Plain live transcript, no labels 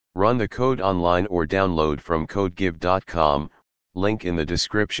Run the code online or download from codegive.com, link in the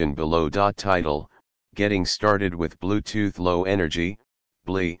description below. Title: Getting Started with Bluetooth Low Energy,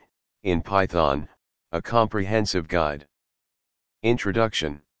 BLE, in Python, a comprehensive guide.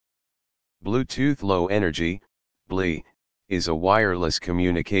 Introduction. Bluetooth Low Energy, BLE, is a wireless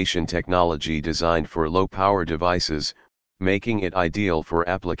communication technology designed for low-power devices, making it ideal for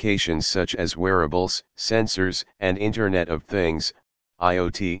applications such as wearables, sensors, and Internet of Things,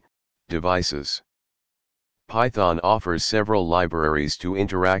 IoT, devices. Python offers several libraries to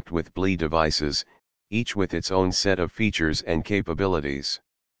interact with BLE devices, each with its own set of features and capabilities.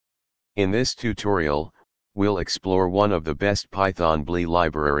 In this tutorial, we'll explore one of the best Python BLE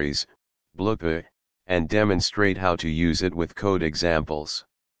libraries, bluepy, and demonstrate how to use it with code examples.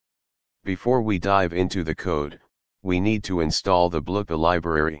 Before we dive into the code, we need to install the bluepy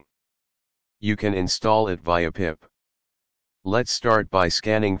library. You can install it via pip. Let's start by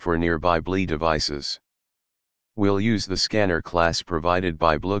scanning for nearby BLE devices. We'll use the scanner class provided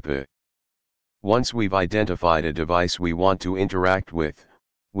by bluepy. Once we've identified a device we want to interact with,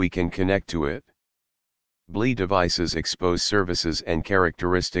 we can connect to it. BLE devices expose services and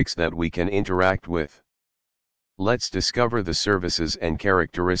characteristics that we can interact with. Let's discover the services and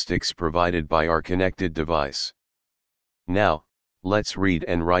characteristics provided by our connected device. Now, let's read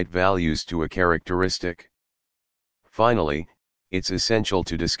and write values to a characteristic. Finally, it's essential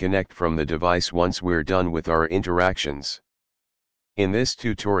to disconnect from the device once we're done with our interactions. In this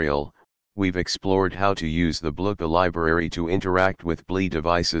tutorial, we've explored how to use the bluepy library to interact with BLE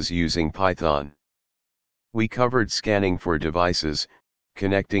devices using Python. We covered scanning for devices,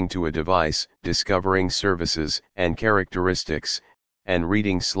 connecting to a device, discovering services and characteristics, and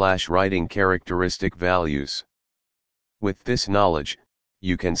reading/writing characteristic values. With this knowledge,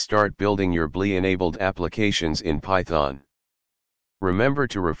 you can start building your BLE-enabled applications in Python. Remember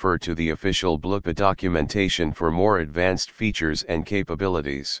to refer to the official bluepy documentation for more advanced features and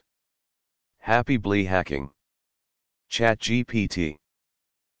capabilities. Happy BLE hacking! ChatGPT